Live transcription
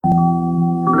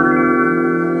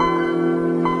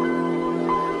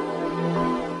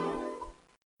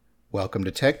Welcome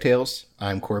to Tech Tales.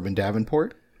 I'm Corbin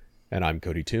Davenport. And I'm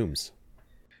Cody Toombs.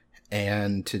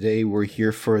 And today we're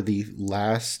here for the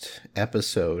last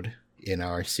episode in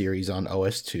our series on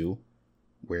OS2,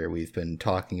 where we've been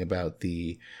talking about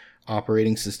the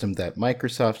operating system that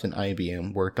Microsoft and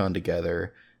IBM worked on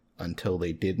together until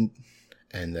they didn't.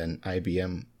 And then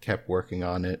IBM kept working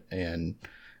on it, and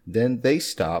then they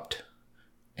stopped.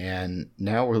 And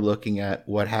now we're looking at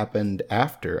what happened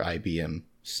after IBM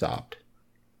stopped.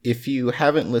 If you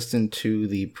haven't listened to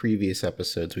the previous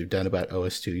episodes we've done about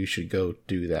OS2, you should go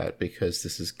do that, because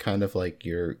this is kind of like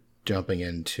you're jumping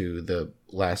into the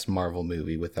last Marvel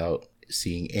movie without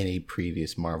seeing any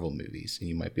previous Marvel movies, and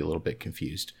you might be a little bit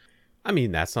confused. I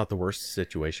mean, that's not the worst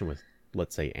situation with,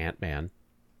 let's say, Ant-Man.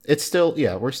 It's still,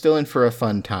 we're still in for a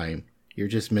fun time. You're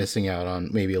just missing out on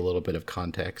maybe a little bit of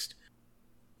context.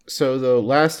 So the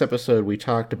last episode we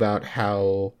talked about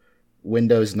how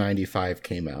Windows 95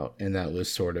 came out, and that was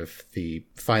sort of the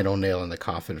final nail in the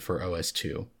coffin for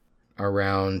OS2.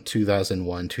 Around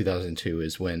 2001, 2002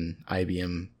 is when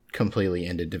IBM completely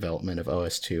ended development of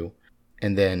OS2.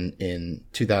 And then in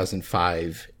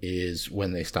 2005 is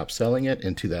when they stopped selling it,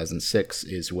 and 2006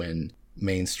 is when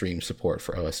mainstream support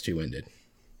for OS2 ended.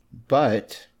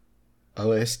 But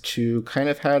OS2 kind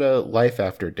of had a life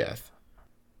after death.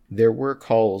 There were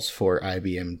calls for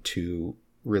IBM to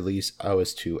release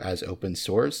OS2 as open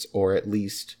source, or at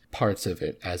least parts of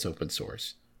it as open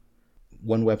source.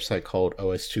 One website called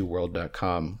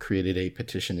os2world.com created a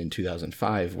petition in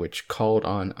 2005 which called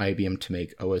on IBM to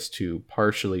make OS2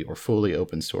 partially or fully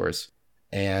open source,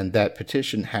 and that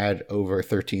petition had over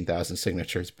 13,000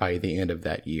 signatures by the end of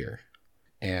that year.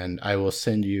 And I will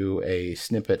send you a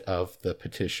snippet of the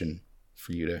petition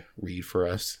for you to read for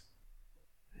us.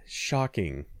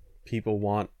 Shocking. People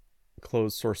want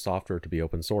closed source software to be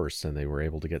open source, and they were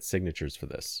able to get signatures for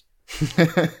this.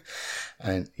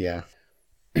 Yeah.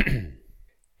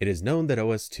 It is known that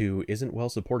OS2 isn't well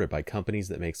supported by companies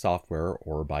that make software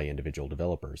or by individual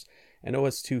developers, and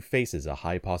OS2 faces a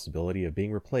high possibility of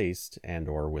being replaced and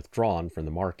or withdrawn from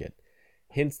the market.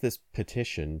 Hence this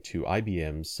petition to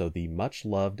IBM so the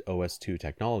much-loved OS2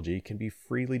 technology can be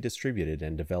freely distributed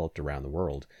and developed around the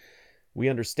world. We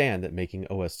understand that making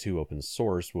OS2 open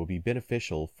source will be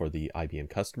beneficial for the IBM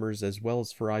customers as well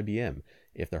as for IBM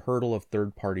if the hurdle of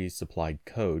third-party supplied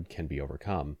code can be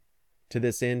overcome. To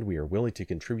this end, we are willing to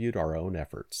contribute our own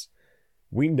efforts.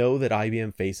 We know that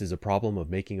IBM faces a problem of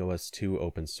making OS2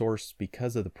 open source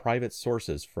because of the private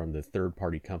sources from the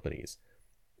third-party companies.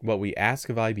 What we ask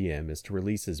of IBM is to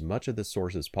release as much of the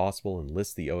source as possible and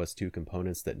list the OS2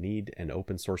 components that need an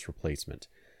open source replacement.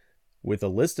 With a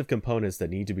list of components that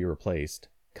need to be replaced,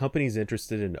 companies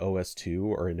interested in OS2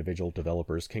 or individual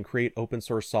developers can create open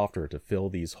source software to fill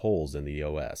these holes in the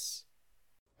OS.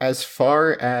 As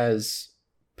far as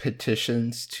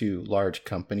petitions to large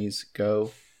companies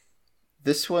go,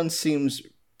 this one seems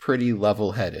pretty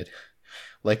level-headed.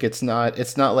 Like it's not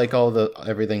like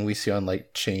everything we see on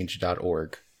like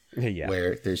change.org, Yeah.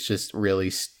 where there's just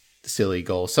really silly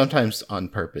goals, sometimes on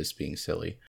purpose being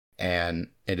silly. And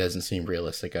it doesn't seem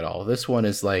realistic at all. This one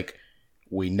is like,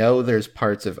 we know there's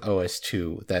parts of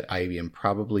OS2 that IBM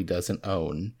probably doesn't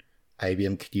own.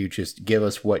 IBM, could you just give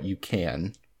us what you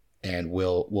can, and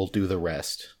we'll do the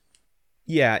rest?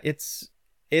 Yeah, it's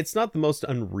not the most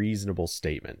unreasonable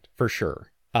statement, for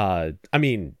sure. I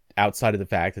mean, outside of the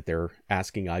fact that they're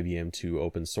asking IBM to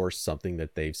open source something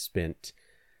that they've spent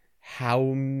how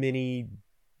many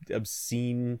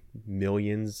obscene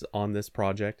millions on this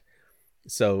project.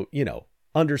 So,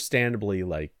 understandably,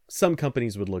 like, some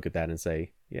companies would look at that and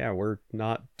say, yeah, we're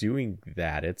not doing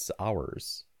that. It's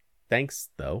ours. Thanks,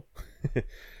 though.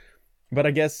 But I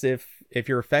guess if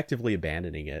you're effectively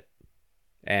abandoning it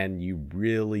and you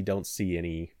really don't see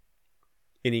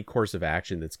any course of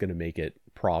action that's going to make it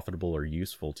profitable or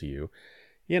useful to you,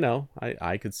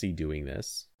 I could see doing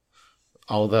this.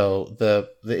 Although the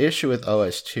issue with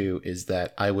OS2 is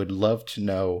that I would love to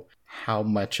know how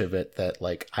much of it that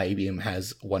like IBM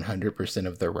has 100%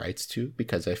 of the rights to,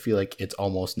 because I feel like it's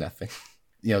almost nothing.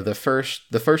 The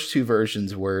first two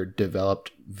versions were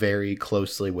developed very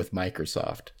closely with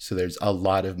Microsoft, so there's a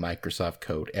lot of Microsoft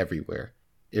code everywhere.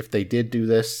 If they did do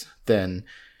this, then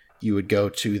you would go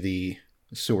to the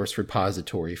source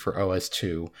repository for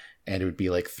OS2 and it would be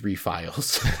like 3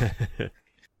 files.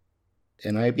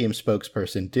 An IBM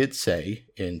spokesperson did say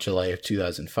in July of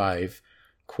 2005,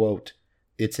 quote,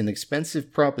 "It's an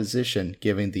expensive proposition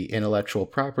given the intellectual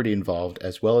property involved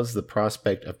as well as the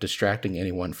prospect of distracting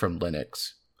anyone from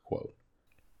Linux." Quote.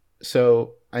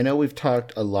 So I know we've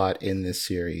talked a lot in this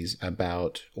series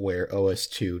about where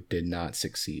OS2 did not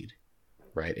succeed.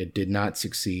 right? It did not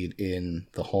succeed in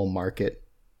the home market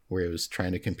where it was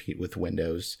trying to compete with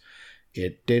Windows.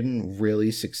 It didn't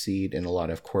really succeed in a lot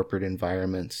of corporate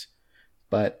environments,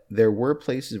 but there were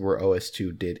places where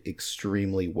OS2 did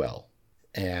extremely well.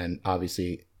 And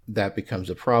obviously that becomes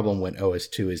a problem when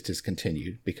OS2 is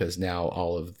discontinued, because now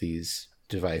all of these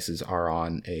devices are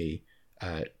on a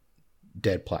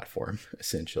dead platform,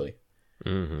 essentially.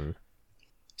 Mm-hmm.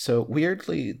 So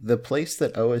weirdly, the place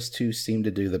that OS2 seemed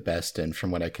to do the best in,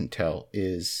 from what I can tell,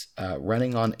 is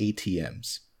running on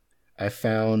ATMs. I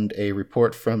found a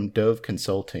report from Dove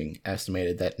Consulting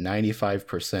estimated that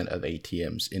 95% of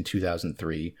ATMs in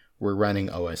 2003 were running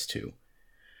OS2.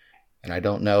 And I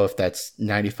don't know if that's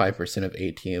 95% of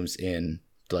ATMs in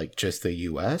like just the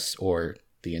US or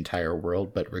the entire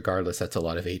world, but regardless, that's a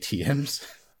lot of ATMs.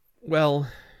 Well,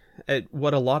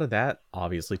 what a lot of that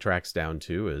obviously tracks down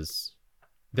to is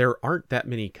there aren't that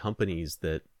many companies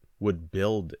that would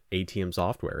build ATM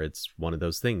software. It's one of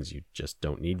those things you just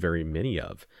don't need very many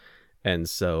of. And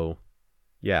so,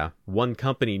 yeah, one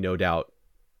company no doubt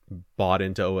bought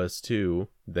into OS2.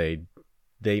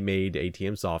 They made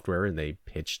ATM software and they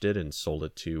pitched it and sold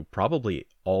it to probably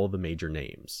all the major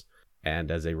names.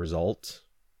 And as a result,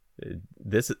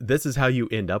 this is how you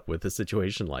end up with a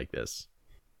situation like this.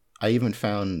 I even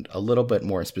found a little bit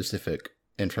more specific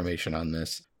information on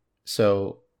this.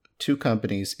 So, two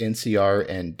companies, NCR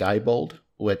and Diebold,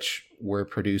 which were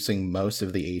producing most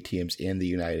of the ATMs in the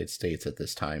United States at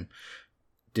this time,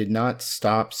 did not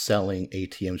stop selling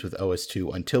ATMs with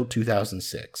OS2 until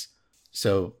 2006.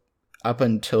 So, up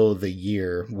until the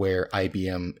year where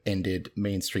IBM ended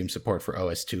mainstream support for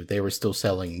OS2, they were still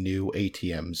selling new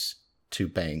ATMs to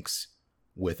banks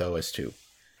with OS2.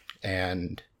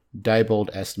 And Diebold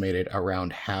estimated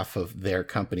around half of their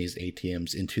company's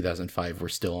ATMs in 2005 were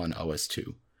still on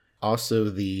OS2. Also,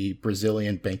 the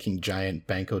Brazilian banking giant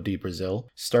Banco do Brasil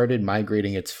started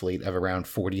migrating its fleet of around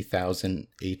 40,000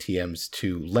 ATMs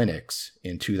to Linux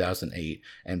in 2008.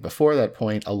 And before that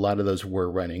point, a lot of those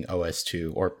were running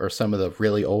OS2, or some of the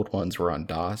really old ones were on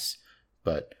DOS,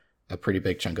 but a pretty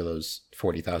big chunk of those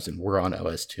 40,000 were on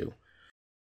OS2.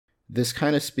 This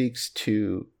kind of speaks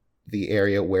to the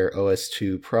area where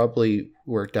OS2 probably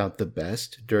worked out the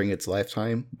best during its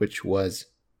lifetime, which was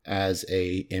as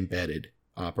a embedded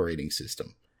operating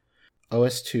system.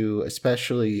 OS2,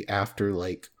 especially after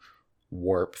like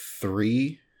Warp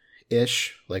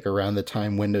 3-ish, like around the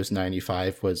time Windows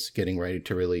 95 was getting ready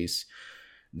to release,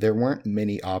 there weren't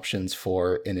many options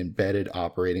for an embedded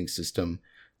operating system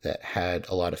that had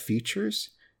a lot of features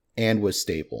and was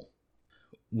stable.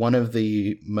 One of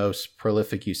the most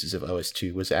prolific uses of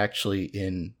OS2 was actually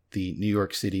in the New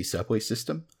York City subway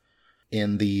system.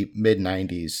 In the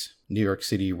mid-90s, New York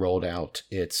City rolled out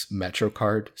its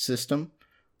MetroCard system,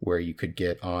 where you could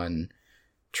get on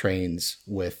trains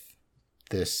with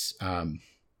this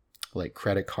like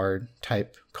credit card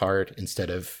type card instead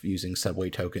of using subway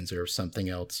tokens or something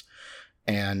else.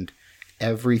 And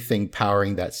everything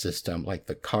powering that system, like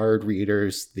the card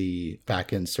readers, the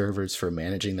backend servers for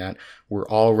managing that, were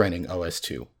all running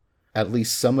OS2. At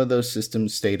least some of those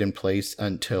systems stayed in place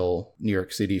until New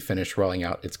York City finished rolling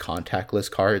out its contactless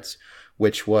cards,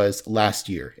 which was last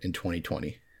year in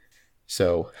 2020.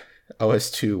 So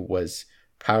OS2 was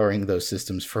powering those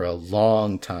systems for a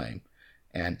long time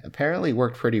and apparently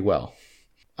worked pretty well.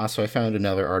 Also, I found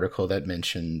another article that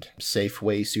mentioned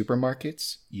Safeway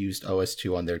supermarkets used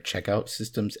OS2 on their checkout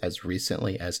systems as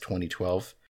recently as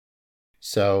 2012.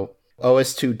 So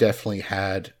OS2 definitely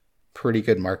had pretty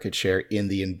good market share in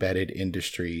the embedded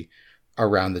industry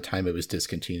around the time it was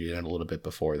discontinued and a little bit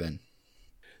before then.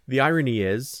 The irony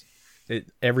is,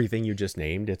 everything you just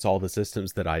named, it's all the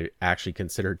systems that I actually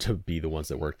consider to be the ones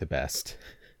that work the best.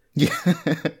 Yeah.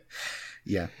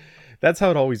 Yeah. That's how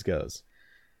it always goes.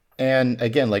 And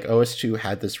again, like OS2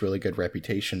 had this really good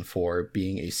reputation for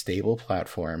being a stable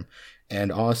platform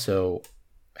and also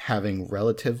having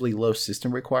relatively low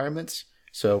system requirements.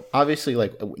 So obviously,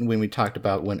 like when we talked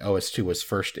about when OS2 was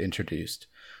first introduced,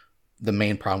 the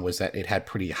main problem was that it had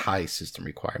pretty high system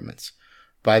requirements.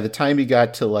 By the time you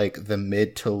got to like the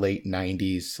mid to late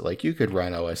 90s, like you could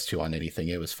run OS2 on anything.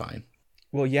 It was fine.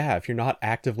 Well, yeah, if you're not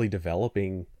actively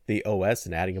developing the OS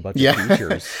and adding a bunch of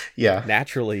features, yeah,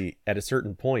 naturally at a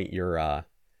certain point, your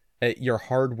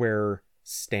hardware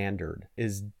standard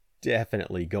is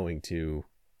definitely going to,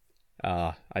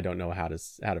 I don't know how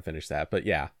to finish that, but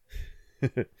yeah.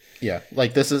 Yeah,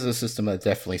 like this is a system that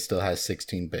definitely still has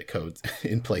 16-bit code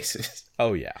in places.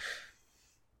 Oh, yeah.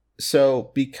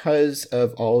 So because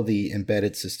of all the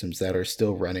embedded systems that are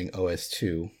still running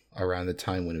OS2 around the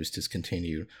time when it was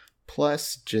discontinued,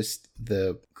 plus just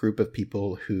the group of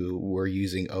people who were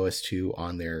using OS2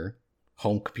 on their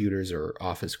home computers or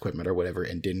office equipment or whatever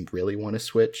and didn't really want to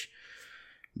switch.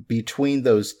 Between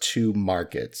those two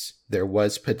markets, there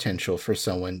was potential for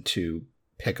someone to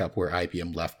pick up where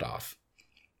IBM left off.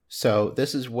 So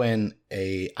this is when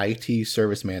a IT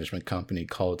service management company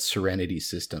called Serenity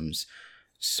Systems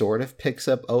sort of picks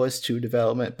up OS2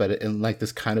 development, but in like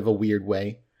this kind of a weird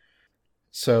way.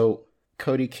 So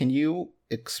Cody, can you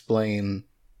explain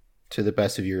to the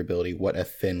best of your ability what a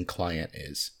thin client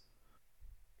is?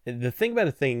 The thing about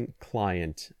a thin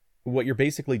client, what you're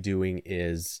basically doing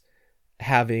is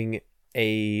having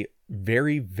a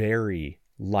very, very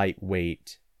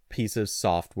lightweight piece of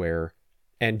software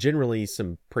and generally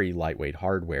some pretty lightweight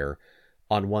hardware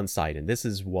on one side. And this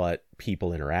is what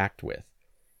people interact with.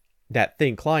 That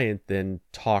thin client then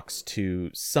talks to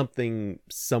something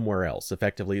somewhere else,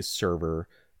 effectively a server,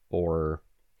 or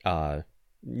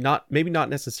maybe not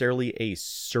necessarily a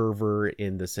server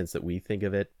in the sense that we think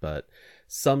of it, but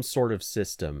some sort of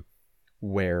system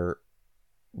where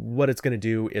what it's going to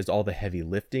do is all the heavy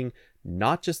lifting,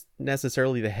 not just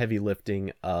necessarily the heavy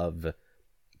lifting of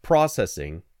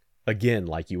processing, again,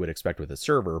 like you would expect with a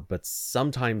server, but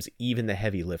sometimes even the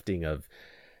heavy lifting of,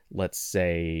 let's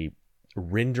say,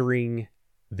 rendering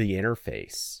the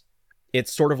interface.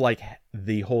 It's sort of like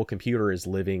the whole computer is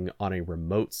living on a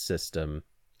remote system,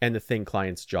 and the thin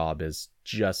client's job is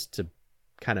just to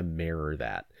kind of mirror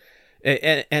that.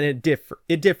 And it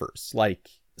differs. Like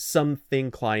some thin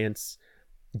clients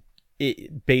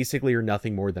basically are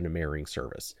nothing more than a mirroring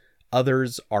service.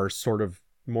 Others are sort of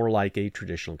more like a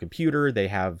traditional computer. They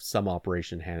have some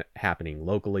operation happening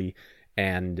locally,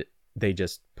 and they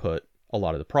just put a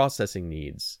lot of the processing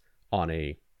needs on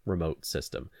a remote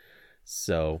system.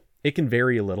 So it can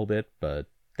vary a little bit, but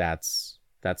that's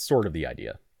sort of the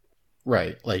idea.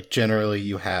 Right. Like generally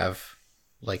you have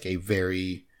like a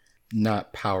very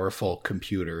not powerful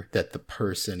computer that the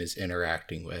person is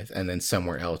interacting with, and then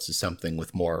somewhere else is something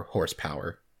with more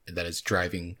horsepower that is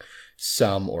driving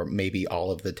some or maybe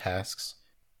all of the tasks.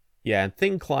 Yeah, and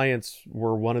thin clients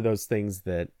were one of those things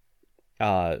that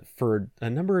for a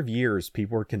number of years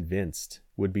people were convinced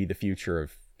would be the future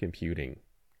of computing.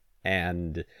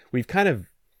 And we've kind of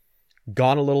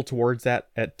gone a little towards that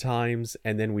at times,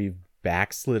 and then we've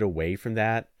backslid away from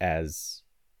that as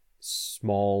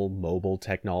small mobile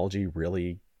technology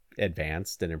really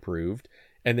advanced and improved.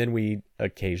 And then we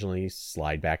occasionally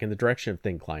slide back in the direction of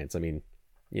thin clients. I mean,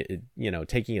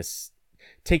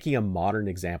 taking a modern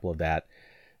example of that,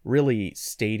 really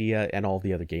Stadia and all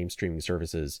the other game streaming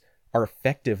services are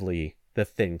effectively the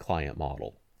thin client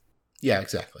model. Yeah,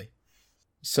 exactly.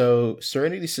 So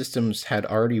Serenity Systems had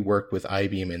already worked with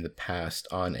IBM in the past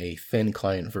on a thin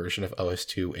client version of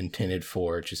OS2 intended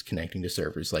for just connecting to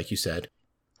servers, like you said.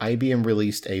 IBM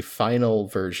released a final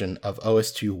version of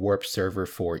OS2 Warp Server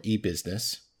for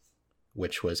eBusiness,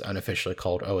 which was unofficially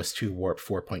called OS2 Warp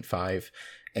 4.5.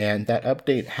 And that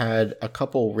update had a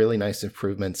couple really nice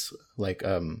improvements, like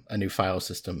a new file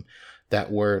system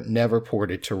that were never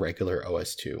ported to regular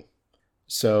OS2.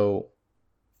 So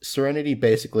Serenity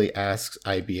basically asks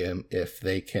IBM if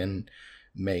they can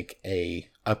make a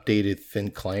updated thin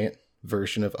client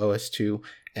version of OS2,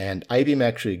 and IBM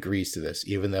actually agrees to this,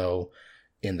 even though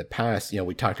in the past,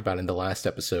 we talked about in the last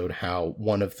episode how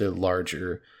one of the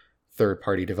larger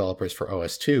third-party developers for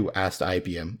OS2 asked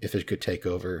IBM if it could take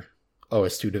over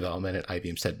OS2 development, and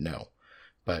IBM said no.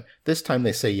 But this time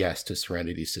they say yes to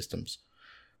Serenity Systems.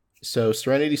 So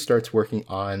Serenity starts working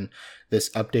on this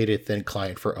updated thin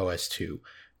client for OS2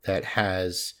 that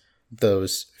has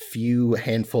those few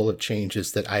handful of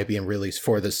changes that IBM released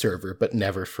for the server, but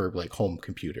never for like home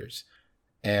computers.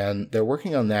 And they're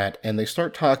working on that, and they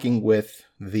start talking with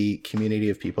the community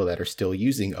of people that are still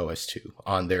using OS2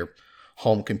 on their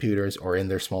home computers or in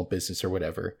their small business or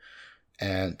whatever.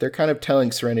 And they're kind of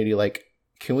telling Serenity, like,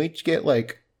 can we get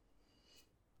like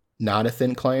not a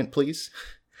thin client, please?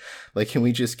 Like, can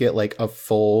we just get like a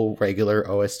full regular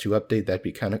OS2 update? That'd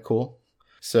be kind of cool.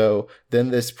 So then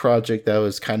this project that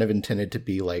was kind of intended to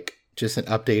be like just an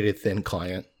updated thin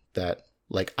client that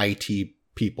like IT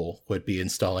people would be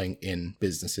installing in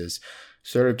businesses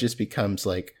sort of just becomes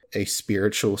like a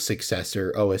spiritual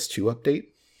successor OS2 update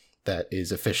that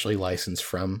is officially licensed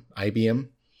from IBM.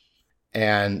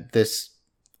 And this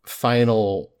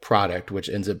final product, which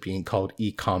ends up being called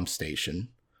eCommStation,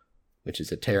 which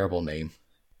is a terrible name.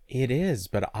 It is,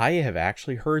 but I have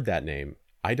actually heard that name.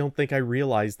 I don't think I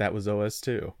realized that was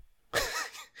OS2.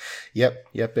 Yep,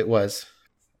 it was.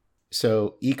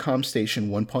 So eCommStation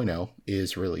 1.0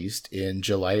 is released in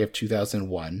July of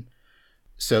 2001.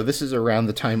 So this is around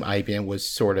the time IBM was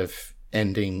sort of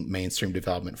ending mainstream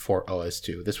development for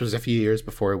OS2. This was a few years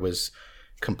before it was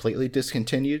completely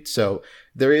discontinued, so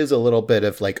there is a little bit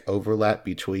of like overlap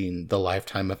between the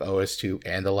lifetime of OS2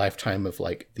 and the lifetime of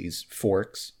like these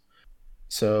forks.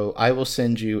 So I will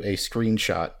send you a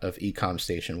screenshot of Ecom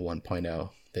Station 1.0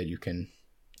 that you can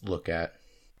look at.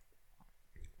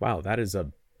 Wow, that is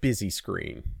a busy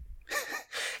screen.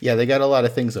 Yeah, they got a lot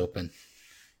of things open.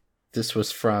 This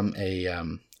was from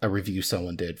a review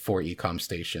someone did for Ecom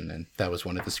Station, and that was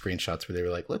one of the screenshots where they were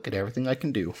like, look at everything I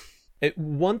can do.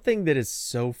 One thing that is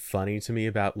so funny to me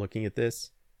about looking at this,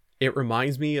 it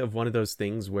reminds me of one of those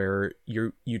things where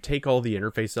you take all the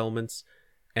interface elements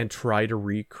and try to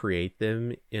recreate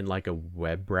them in like a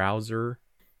web browser.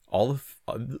 All of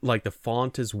like the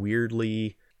font is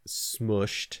weirdly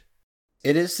smushed.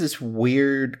 It is this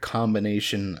weird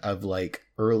combination of like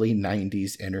early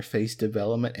 90s interface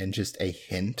development and just a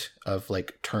hint of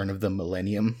like turn of the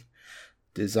millennium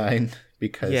design,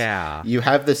 because you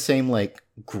have the same like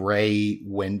gray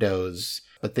windows,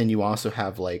 but then you also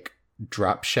have like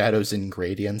drop shadows and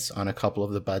gradients on a couple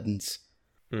of the buttons.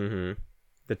 Mm-hmm.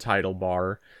 The title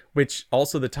bar, which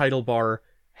also the title bar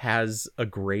has a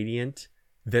gradient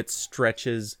that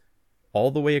stretches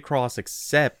all the way across,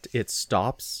 except it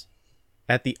stops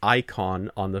at the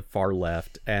icon on the far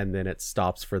left, and then it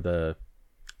stops for the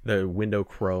window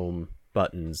chrome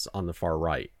buttons on the far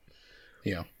right.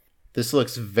 Yeah. This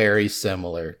looks very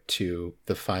similar to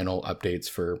the final updates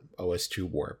for OS2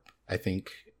 Warp. I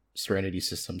think Serenity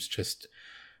Systems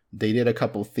they did a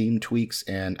couple theme tweaks,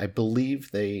 and I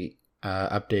believe they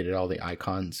updated all the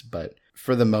icons, but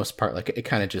for the most part, like it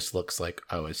kind of just looks like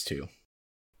OS2.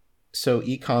 So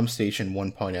Ecom Station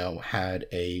 1.0 had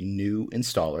a new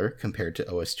installer compared to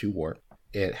OS2 Warp.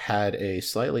 It had a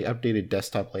slightly updated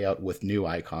desktop layout with new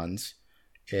icons.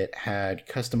 It had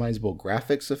customizable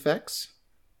graphics effects.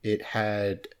 It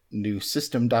had new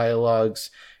system dialogues,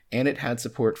 and it had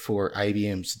support for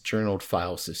IBM's Journaled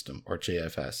File System, or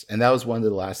JFS. And that was one of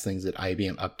the last things that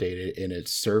IBM updated in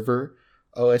its server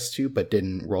OS2, but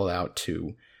didn't roll out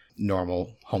to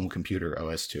normal home computer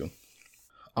OS2.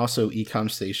 Also,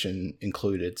 Ecom Station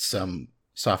included some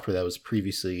software that was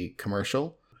previously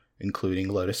commercial, including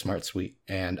Lotus Smart Suite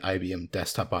and IBM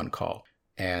Desktop On Call.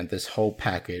 And this whole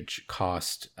package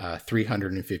cost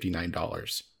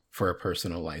 $359 for a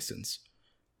personal license.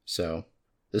 So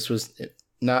this was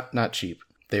not cheap.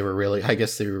 They were really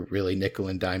nickel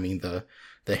and diming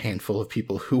the handful of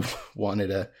people who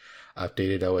wanted a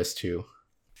updated OS2.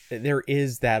 There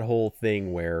is that whole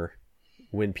thing where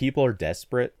when people are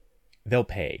desperate, they'll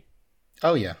pay.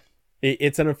 Oh, yeah.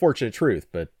 It's an unfortunate truth,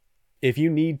 but if you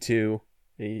need to,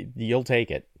 you'll take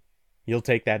it. You'll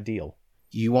take that deal.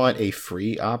 You want a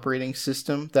free operating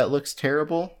system that looks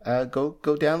terrible? Go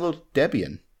download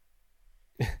Debian.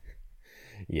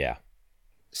 Yeah.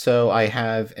 So I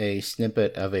have a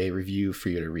snippet of a review for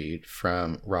you to read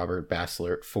from Robert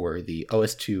Bassler for the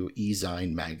OS2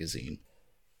 eZine magazine.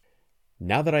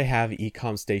 Now that I have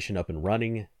Ecom Station up and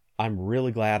running, I'm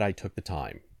really glad I took the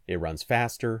time. It runs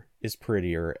faster, is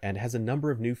prettier, and has a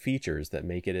number of new features that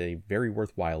make it a very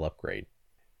worthwhile upgrade.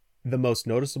 The most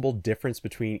noticeable difference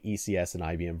between ECS and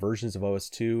IBM versions of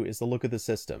OS2 is the look of the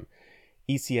system.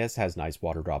 ECS has nice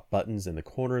water drop buttons in the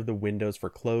corner of the windows for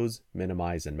close,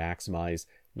 minimize, and maximize,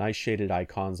 nice shaded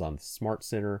icons on the Smart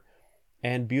Center,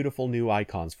 and beautiful new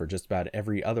icons for just about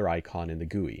every other icon in the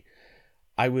GUI.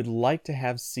 I would like to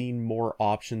have seen more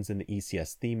options in the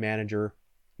ECS theme manager,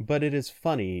 but it is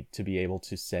funny to be able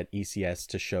to set ECS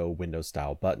to show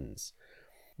Windows-style buttons.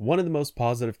 One of the most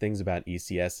positive things about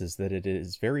ECS is that it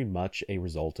is very much a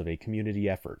result of a community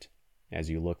effort. As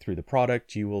you look through the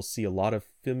product, you will see a lot of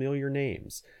familiar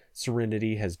names.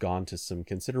 Serenity has gone to some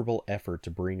considerable effort to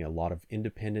bring a lot of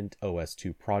independent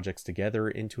OS2 projects together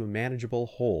into a manageable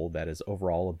whole that is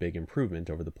overall a big improvement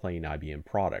over the plain IBM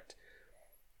product.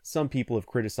 Some people have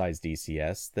criticized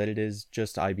ECS that it is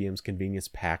just IBM's Convenience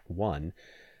Pack 1,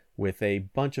 with a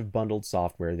bunch of bundled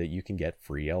software that you can get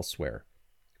free elsewhere.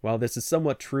 While this is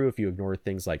somewhat true if you ignore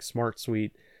things like Smart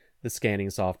Suite, the scanning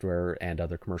software, and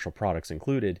other commercial products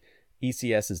included,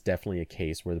 ECS is definitely a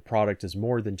case where the product is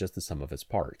more than just the sum of its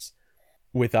parts.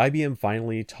 With IBM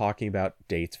finally talking about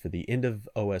dates for the end of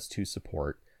OS2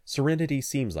 support, Serenity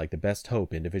seems like the best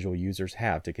hope individual users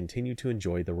have to continue to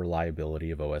enjoy the reliability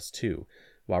of OS2,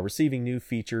 while receiving new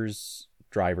features,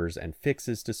 drivers, and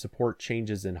fixes to support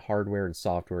changes in hardware and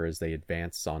software as they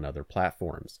advance on other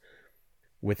platforms.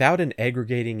 Without an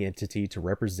aggregating entity to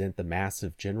represent the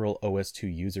massive general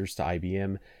OS2 users to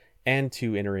IBM and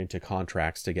to enter into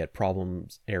contracts to get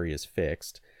problems areas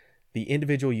fixed, the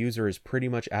individual user is pretty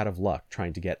much out of luck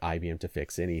trying to get IBM to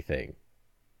fix anything.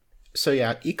 So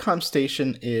yeah, Ecom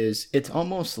Station it's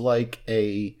almost like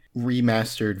a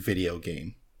remastered video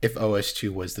game if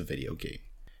OS2 was the video game.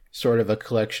 Sort of a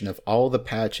collection of all the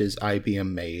patches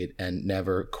IBM made and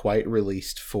never quite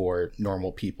released for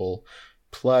normal people,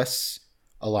 plus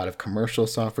a lot of commercial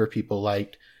software people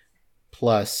liked,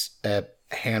 plus a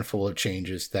handful of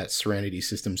changes that Serenity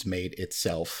Systems made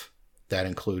itself that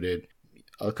included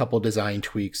a couple design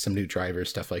tweaks, some new drivers,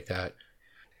 stuff like that.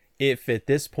 If at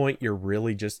this point you're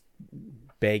really just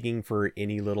begging for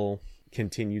any little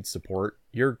continued support,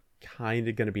 you're kind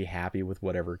of going to be happy with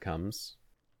whatever comes.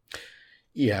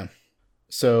 Yeah.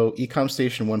 So Ecom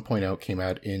Station 1.0 came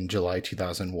out in July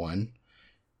 2001.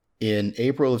 In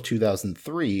April of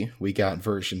 2003, we got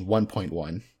version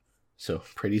 1.1. So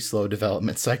pretty slow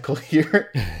development cycle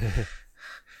here.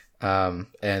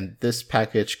 And this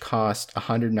package cost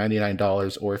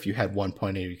 $199, or if you had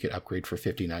 1.8, you could upgrade for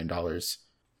 $59.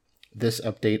 This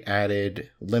update added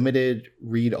limited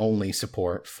read-only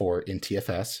support for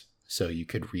NTFS, so you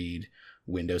could read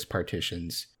Windows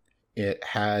partitions. It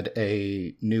had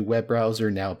a new web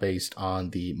browser now based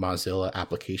on the Mozilla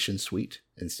Application Suite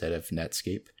instead of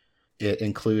Netscape. It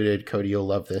included, Cody, you'll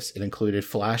love this, it included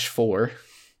Flash 4.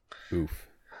 Oof.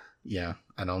 Yeah,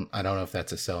 I don't know if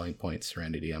that's a selling point,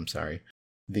 Serenity, I'm sorry.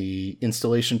 The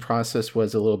installation process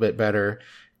was a little bit better,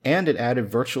 and it added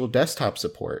virtual desktop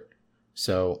support.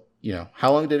 So,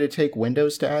 how long did it take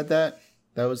Windows to add that?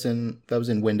 That was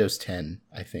in Windows 10,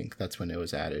 I think. That's when it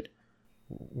was added.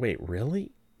 Wait,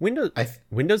 really? Windows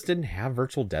didn't have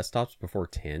virtual desktops before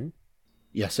 10?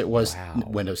 Yes, it was. Wow.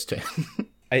 Windows 10.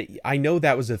 I know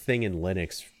that was a thing in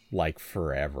Linux like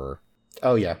forever.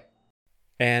 Oh yeah.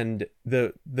 And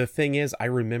the thing is, I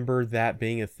remember that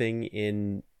being a thing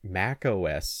in Mac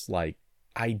OS. Like,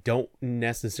 I don't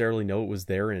necessarily know it was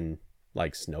there in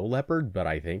like Snow Leopard, but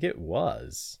I think it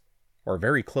was, or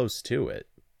very close to it.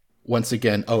 Once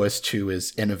again, OS2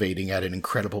 is innovating at an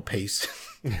incredible pace.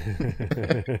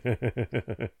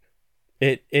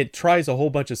 It tries a whole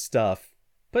bunch of stuff,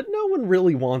 but no one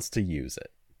really wants to use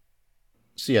it.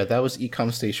 So yeah, that was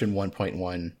Ecom Station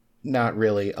 1.1. Not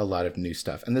really a lot of new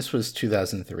stuff. And this was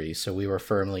 2003, so we were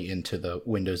firmly into the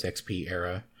Windows XP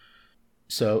era.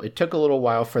 So it took a little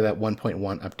while for that 1.1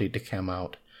 update to come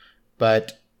out.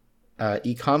 But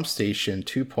Ecom Station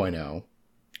 2.0,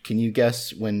 can you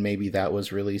guess when maybe that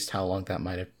was released? How long that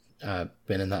might have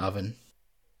been in the oven?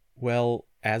 Well,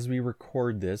 as we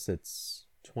record this, it's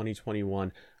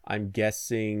 2021. I'm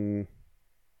guessing,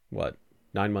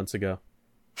 9 months ago?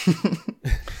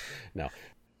 No.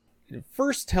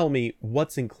 First, tell me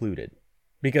what's included,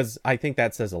 because I think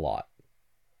that says a lot.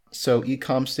 So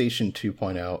Ecom Station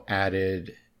 2.0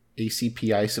 added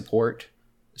ACPI support,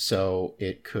 so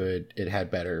it had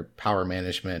better power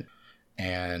management,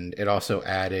 and it also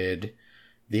added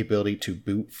the ability to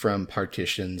boot from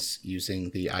partitions using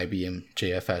the IBM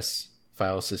JFS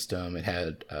file system. It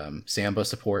had Samba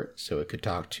support, so it could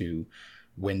talk to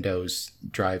Windows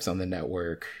drives on the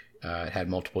network. It had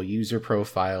multiple user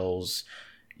profiles.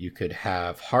 You could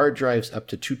have hard drives up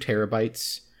to 2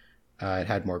 terabytes. It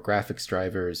had more graphics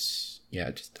drivers. Yeah,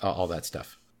 just all that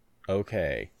stuff.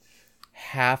 Okay.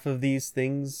 Half of these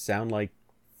things sound like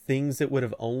things that would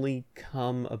have only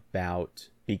come about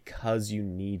because you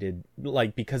needed,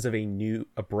 because of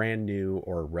a brand new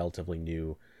or relatively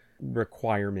new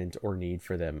requirement or need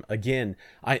for them. Again,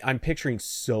 I'm picturing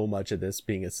so much of this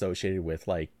being associated with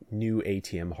new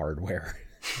ATM hardware.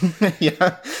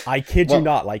 Yeah, I kid you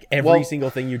not, every single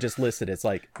thing you just listed, it's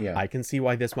yeah. I can see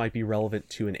why this might be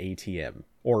relevant to an ATM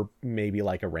or maybe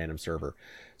a random server.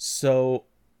 So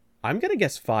I'm gonna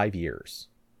guess 5 years.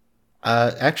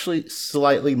 Actually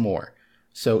slightly more.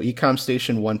 So Ecom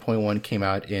Station 1.1 came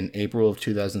out in April of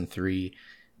 2003.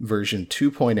 Version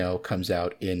 2.0 comes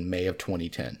out in May of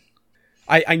 2010.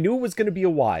 I knew it was going to be a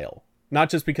while, not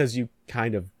just because you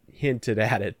kind of hinted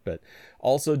at it, but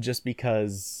also just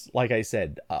because, like I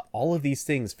said, all of these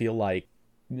things feel like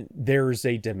there's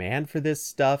a demand for this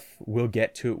stuff. We'll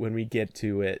get to it when we get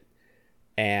to it.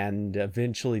 And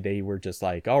eventually they were just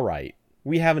like, all right,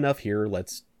 we have enough here.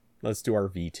 Let's do our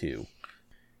V2.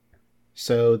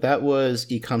 So that was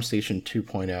Ecom Station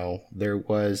 2.0. There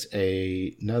was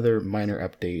another minor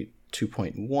update,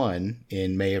 2.1,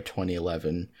 in May of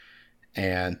 2011.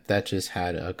 And that just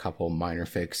had a couple minor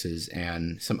fixes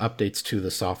and some updates to the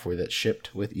software that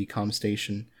shipped with Ecom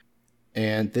Station.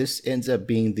 And this ends up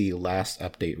being the last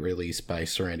update released by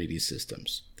Serenity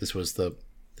Systems. This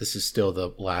is still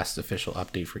the last official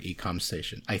update for Ecom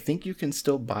Station. I think you can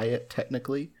still buy it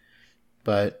technically,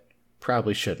 but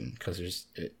probably shouldn't, because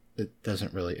it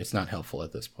doesn't really, it's not helpful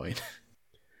at this point.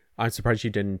 I'm surprised you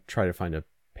didn't try to find a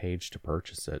page to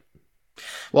purchase it.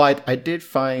 Well, I did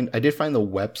find the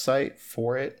website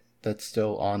for it that's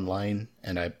still online,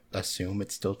 and I assume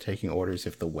it's still taking orders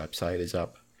if the website is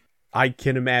up. I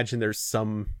can imagine there's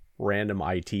some random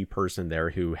IT person there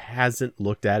who hasn't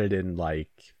looked at it in like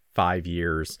 5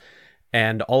 years,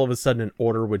 and all of a sudden an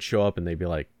order would show up and they'd be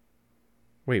like,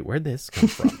 wait, where'd this come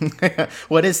from?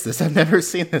 What is this? I've never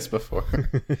seen this before.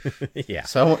 Yeah.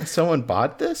 Someone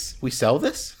bought this? We sell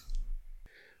this?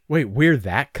 Wait, we're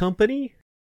that company?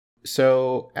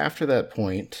 So after that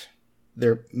point,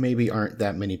 there maybe aren't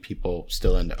that many people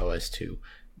still into OS2,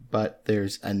 but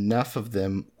there's enough of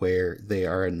them where they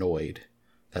are annoyed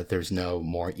that there's no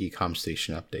more Ecom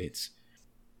Station updates.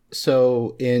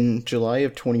 So in July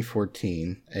of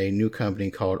 2014, a new company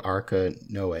called Arca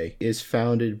Noe is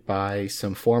founded by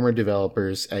some former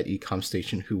developers at Ecom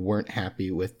Station who weren't happy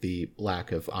with the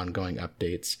lack of ongoing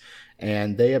updates,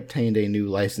 and they obtained a new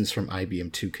license from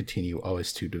IBM to continue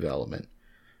OS2 development.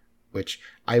 Which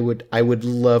I would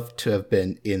love to have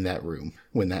been in that room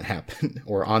when that happened,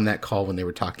 or on that call when they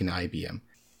were talking to IBM.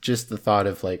 Just the thought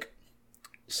of like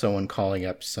someone calling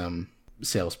up some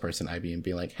salesperson at IBM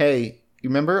being like, "Hey, you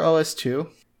remember OS2?"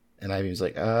 And IBM's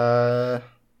like,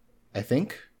 I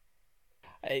think.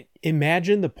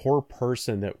 Imagine the poor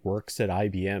person that works at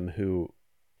IBM who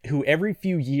every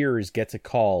few years gets a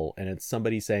call and it's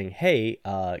somebody saying, "Hey,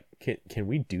 can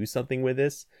we do something with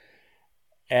this?"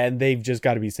 And they've just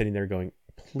got to be sitting there going,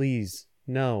 "Please,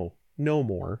 no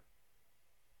more.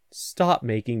 Stop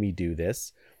making me do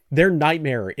this." Their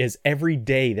nightmare is every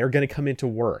day they're going to come into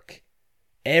work.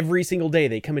 Every single day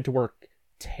they come into work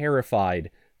terrified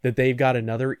that they've got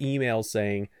another email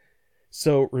saying,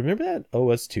 "So remember that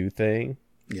OS2 thing?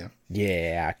 Yeah.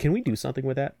 Yeah. Can we do something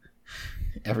with that?"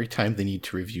 Every time they need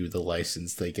to review the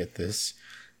license, they get this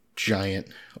giant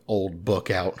old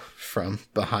book out from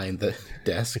behind the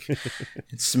desk.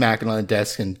 It's smacking on the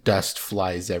desk and dust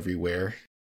flies everywhere.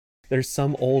 There's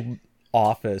some old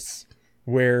office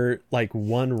where like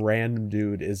one random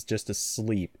dude is just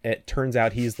asleep. It turns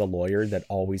out he's the lawyer that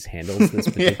always handles this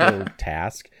particular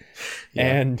task.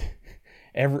 Yeah.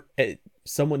 And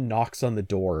someone knocks on the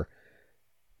door.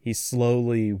 He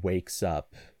slowly wakes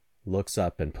up, looks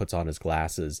up, and puts on his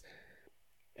glasses.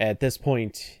 At this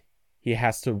point, he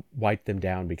has to wipe them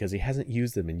down because he hasn't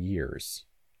used them in years.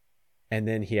 And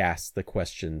then he asks the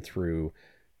question through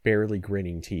barely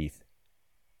grinning teeth.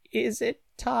 "Is it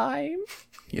time?"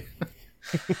 Yeah.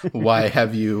 Why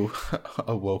have you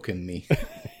awoken me?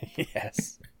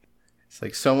 Yes. It's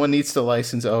like someone needs to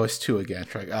license OS2 again.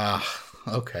 It's like,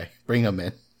 okay, bring them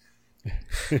in.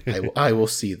 I will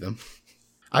see them.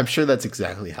 I'm sure that's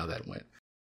exactly how that went.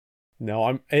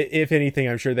 No, if anything,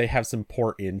 I'm sure they have some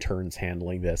poor interns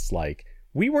handling this. Like,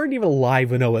 we weren't even alive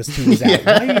when OS2 was out.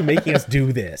 Yeah. Why are you making us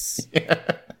do this? Yeah.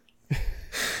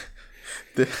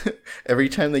 Every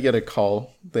time they get a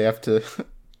call, they have to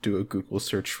do a Google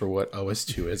search for what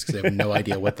OS2 is because they have no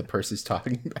idea what the person's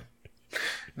talking about.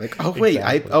 Like, oh wait,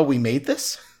 exactly. We made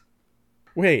this?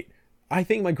 Wait, I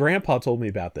think my grandpa told me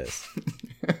about this.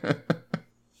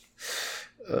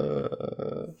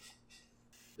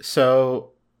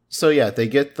 So yeah, they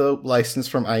get the license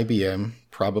from IBM,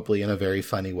 probably in a very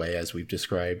funny way, as we've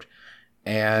described,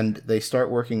 and they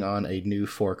start working on a new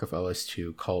fork of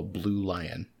OS2 called Blue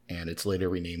Lion, and it's later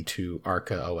renamed to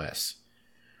Arca OS.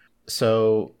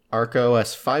 So Arca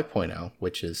OS 5.0,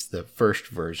 which is the first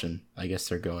version, I guess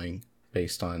they're going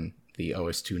based on the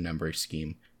OS2 number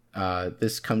scheme.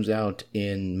 This comes out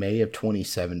in May of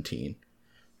 2017.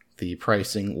 The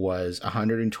pricing was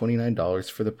 $129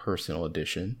 for the personal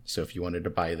edition. So if you wanted to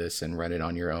buy this and run it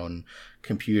on your own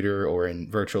computer or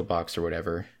in VirtualBox or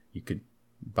whatever, you could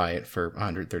buy it for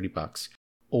 $130.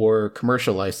 Or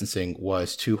commercial licensing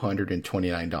was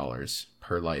 $229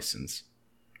 per license.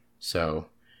 So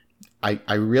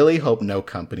I really hope no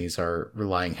companies are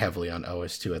relying heavily on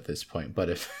OS2 at this point. But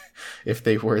if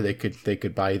they were, they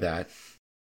could buy that.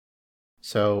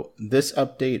 So this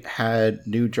update had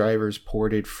new drivers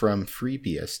ported from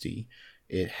FreeBSD.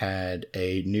 It had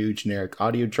a new generic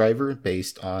audio driver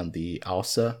based on the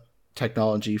ALSA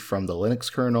technology from the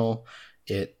Linux kernel.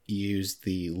 It used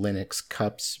the Linux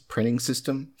CUPS printing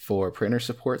system for printer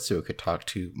support, so it could talk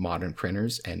to modern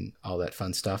printers and all that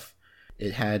fun stuff.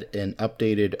 It had an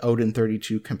updated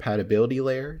Odin32 compatibility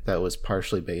layer that was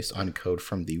partially based on code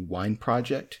from the Wine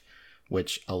project,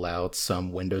 which allowed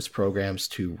some Windows programs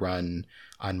to run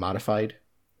unmodified.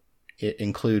 It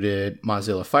included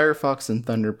Mozilla Firefox and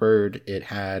Thunderbird. It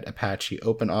had Apache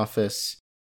OpenOffice,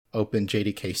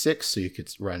 OpenJDK6, so you could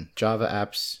run Java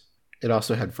apps. It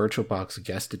also had VirtualBox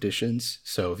guest editions,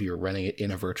 so if you were running it in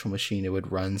a virtual machine, it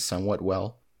would run somewhat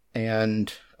well.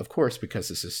 And, of course, because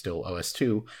this is still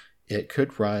OS2, it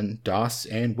could run DOS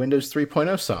and Windows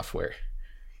 3.0 software.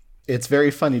 It's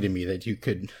very funny to me that you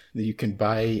can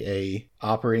buy a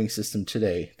operating system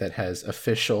today that has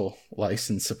official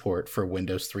license support for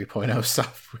Windows 3.0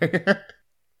 software.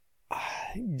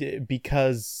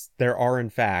 Because there are, in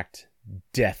fact,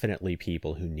 definitely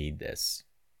people who need this.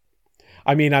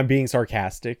 I mean, I'm being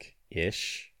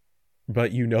sarcastic-ish,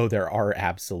 but there are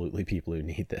absolutely people who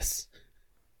need this.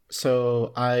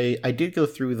 So I did go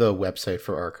through the website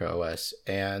for ArcaOS,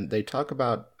 and they talk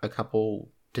about a couple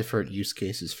different use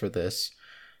cases for this.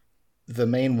 The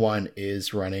main one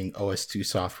is running OS2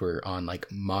 software on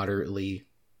like moderately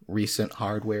recent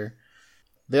hardware.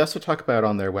 They also talk about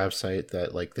on their website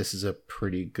that like this is a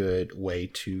pretty good way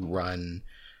to run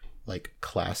like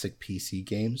classic PC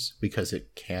games because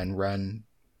it can run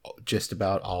just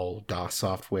about all DOS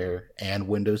software and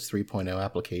Windows 3.0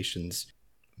 applications.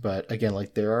 But again,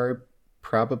 like there are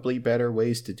probably better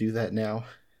ways to do that now,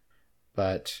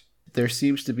 but there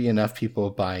seems to be enough people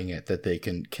buying it that they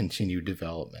can continue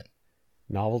development.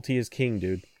 Novelty is king,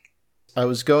 dude. I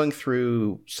was going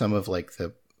through some of like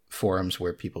the forums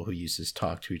where people who use this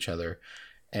talk to each other,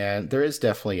 and there is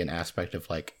definitely an aspect of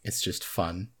like it's just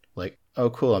fun. Like, oh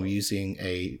cool, I'm using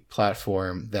a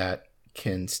platform that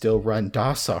can still run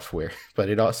DOS software, but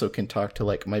it also can talk to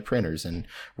like my printers and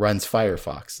runs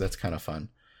Firefox. That's kind of fun.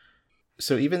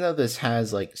 So even though this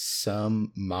has like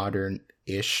some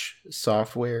modern-ish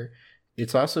software,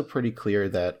 it's also pretty clear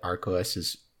that ArcOS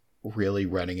is really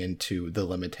running into the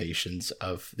limitations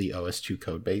of the OS2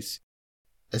 codebase,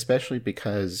 especially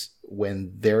because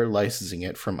when they're licensing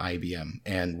it from IBM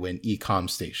and when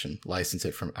eComStation license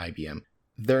it from IBM,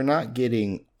 they're not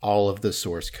getting all of the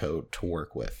source code to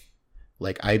work with.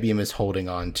 Like IBM is holding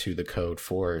on to the code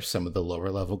for some of the lower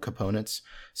level components,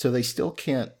 so they still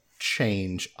can't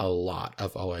change a lot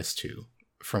of OS2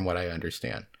 from what I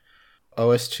understand.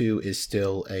 OS2 is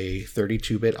still a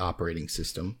 32-bit operating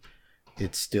system.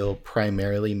 It's still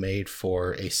primarily made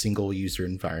for a single user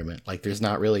environment. Like there's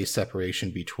not really a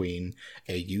separation between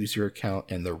a user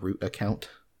account and the root account.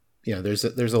 You know, there's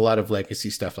a lot of legacy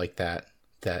stuff like that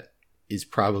is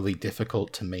probably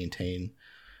difficult to maintain.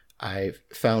 I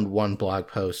found one blog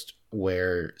post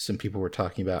where some people were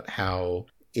talking about how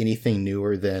anything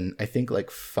newer than, I think like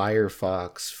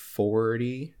Firefox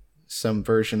 40, some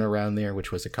version around there,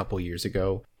 which was a couple years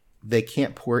ago, they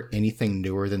can't port anything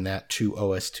newer than that to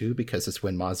OS2 because it's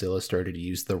when Mozilla started to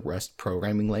use the Rust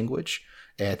programming language,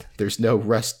 and there's no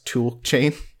Rust tool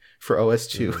chain for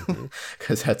OS2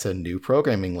 because that's a new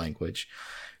programming language.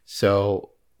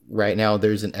 So right now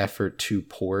there's an effort to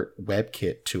port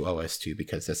WebKit to OS2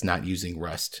 because that's not using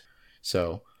Rust.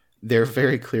 So they're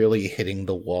very clearly hitting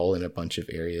the wall in a bunch of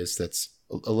areas. That's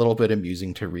a little bit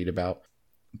amusing to read about.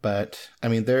 But I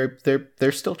mean,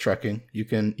 they're still trucking. You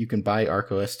can buy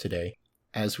ArcOS today.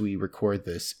 As we record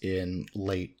this in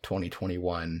late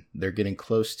 2021, they're getting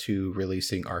close to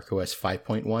releasing ArcOS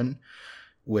 5.1,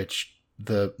 which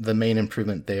the main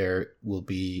improvement there will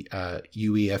be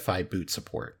UEFI boot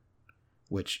support,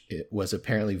 which it was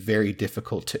apparently very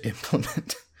difficult to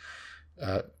implement,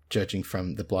 judging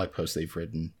from the blog posts they've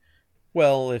written.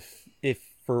 Well, if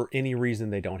for any reason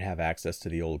they don't have access to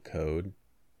the old code,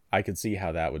 I could see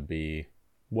how that would be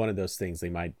one of those things. They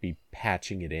might be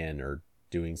patching it in or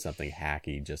doing something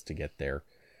hacky just to get there.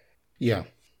 Yeah,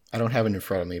 I don't have it in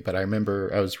front of me, but I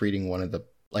remember I was reading one of the,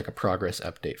 like a progress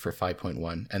update for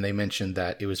 5.1, and they mentioned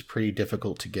that it was pretty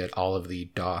difficult to get all of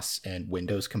the DOS and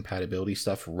Windows compatibility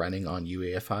stuff running on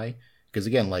UEFI. Because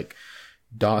again, like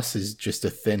DOS is just a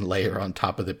thin layer on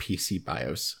top of the PC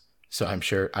BIOS. So I'm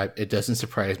sure it doesn't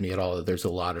surprise me at all that there's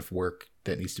a lot of work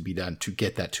that needs to be done to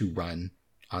get that to run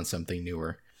on something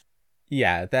newer.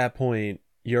 Yeah, at that point,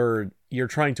 you're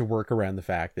trying to work around the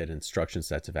fact that instruction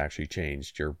sets have actually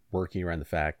changed. You're working around the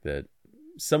fact that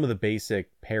some of the basic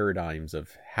paradigms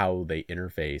of how they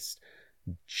interface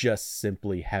just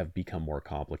simply have become more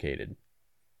complicated.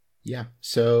 Yeah,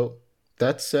 so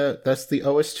that's the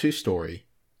OS2 story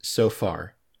so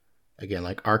far. Again,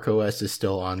 like ArcOS is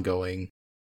still ongoing,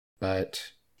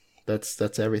 but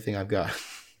that's everything I've got.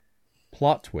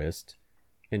 Plot twist.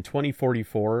 In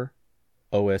 2044,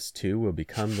 OS2 will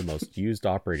become the most used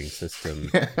operating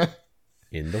system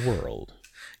in the world.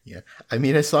 Yeah, I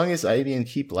mean, as long as IBM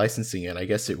keep licensing it, I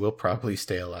guess it will probably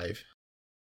stay alive.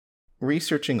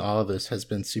 Researching all of this has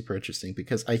been super interesting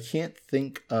because I can't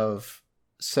think of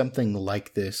something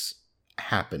like this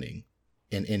happening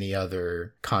in any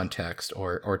other context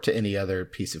or to any other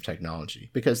piece of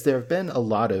technology. Because there have been a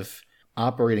lot of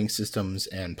operating systems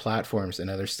and platforms and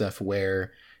other stuff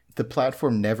where the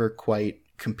platform never quite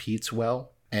competes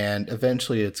well, and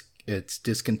eventually it's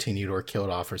discontinued or killed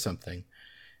off or something.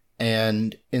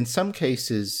 And in some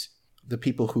cases, the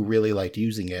people who really liked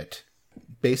using it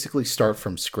basically start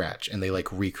from scratch and they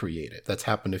like recreate it. That's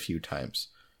happened a few times.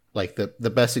 Like the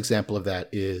best example of that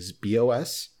is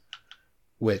BOS,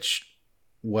 which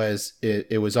was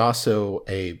it was also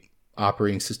a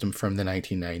operating system from the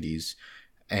 1990s,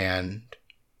 and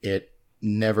it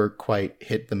never quite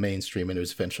hit the mainstream and it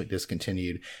was eventually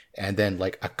discontinued. And then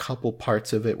like a couple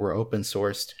parts of it were open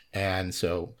sourced, and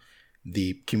so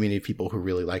the community of people who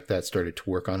really liked that started to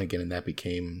work on it again, and that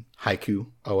became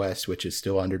Haiku OS, which is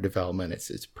still under development.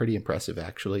 It's pretty impressive,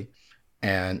 actually.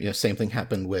 And same thing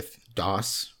happened with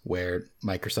DOS, where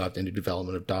Microsoft ended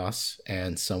development of DOS,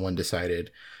 and someone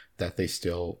decided that they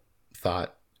still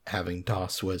thought having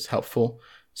DOS was helpful.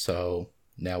 So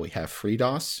now we have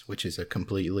FreeDOS, which is a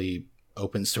completely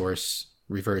open source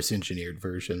reverse engineered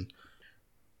version.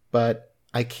 But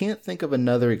I can't think of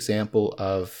another example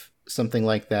of something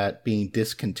like that being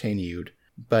discontinued,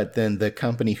 but then the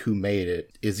company who made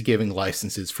it is giving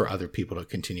licenses for other people to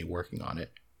continue working on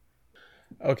it.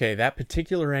 Okay, that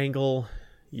particular angle,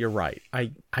 you're right.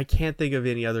 I can't think of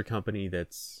any other company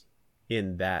that's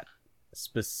in that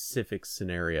specific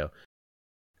scenario.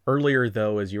 Earlier,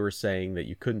 though, as you were saying that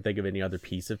you couldn't think of any other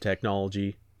piece of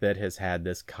technology that has had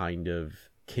this kind of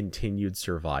continued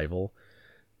survival,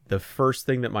 the first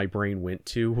thing that my brain went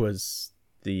to was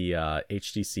the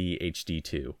HTC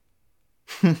HD2.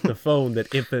 The phone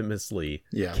that infamously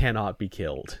cannot be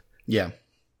killed. Yeah.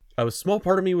 A small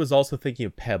part of me was also thinking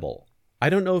of Pebble. I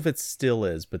don't know if it still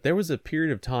is, but there was a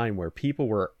period of time where people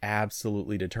were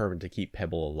absolutely determined to keep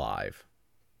Pebble alive.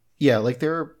 Yeah, like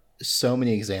there are so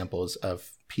many examples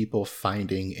of people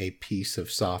finding a piece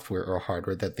of software or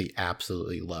hardware that they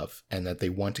absolutely love and that they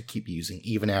want to keep using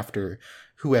even after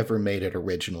whoever made it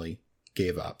originally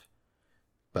gave up.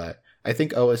 But I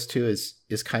think OS2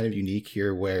 is kind of unique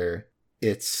here, where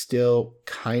it's still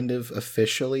kind of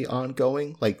officially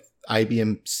ongoing. Like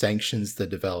IBM sanctions the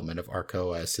development of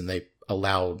ArcOS and they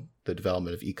allow the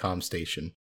development of Ecom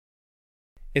Station.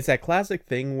 It's that classic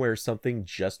thing where something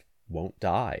just won't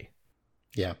die.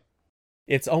 Yeah.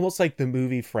 It's almost like the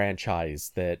movie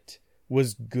franchise that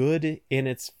was good in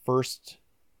its first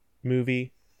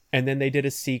movie, and then they did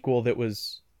a sequel that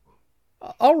was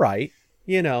all right,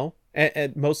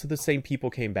 and most of the same people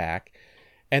came back,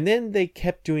 and then they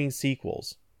kept doing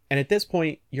sequels. And at this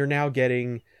point, you're now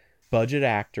getting budget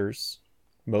actors,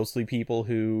 mostly people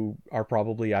who are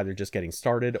probably either just getting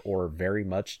started or very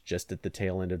much just at the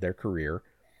tail end of their career.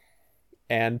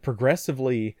 And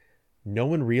progressively, no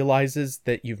one realizes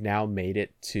that you've now made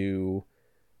it to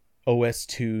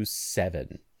OS2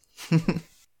 7.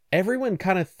 Everyone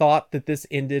kind of thought that this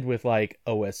ended with like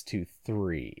OS2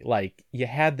 3. Like you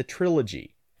had the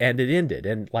trilogy and it ended,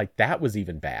 and like that was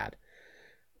even bad.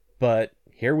 But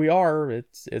here we are,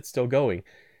 it's still going.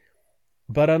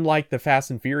 But unlike the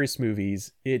Fast and Furious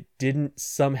movies, it didn't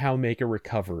somehow make a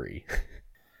recovery.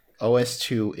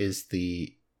 OS2 is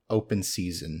the open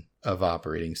season of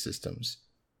operating systems.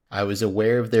 I was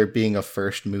aware of there being a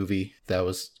first movie that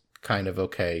was kind of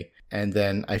okay, and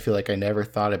then I feel like I never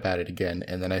thought about it again,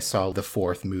 and then I saw the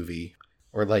fourth movie,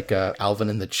 or like Alvin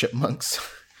and the Chipmunks.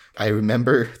 I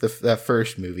remember that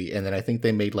first movie, and then I think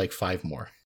they made like 5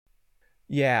 more.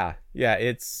 Yeah,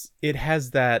 it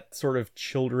has that sort of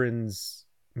children's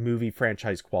movie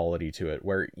franchise quality to it,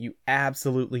 where you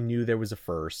absolutely knew there was a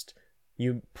first,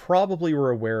 you probably were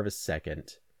aware of a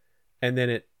second, and then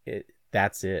it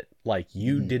that's it. Like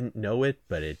you didn't know it,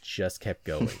 but it just kept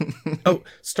going. Oh,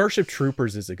 Starship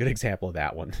Troopers is a good example of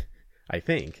that one. I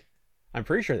think. I'm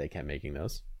pretty sure they kept making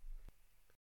those.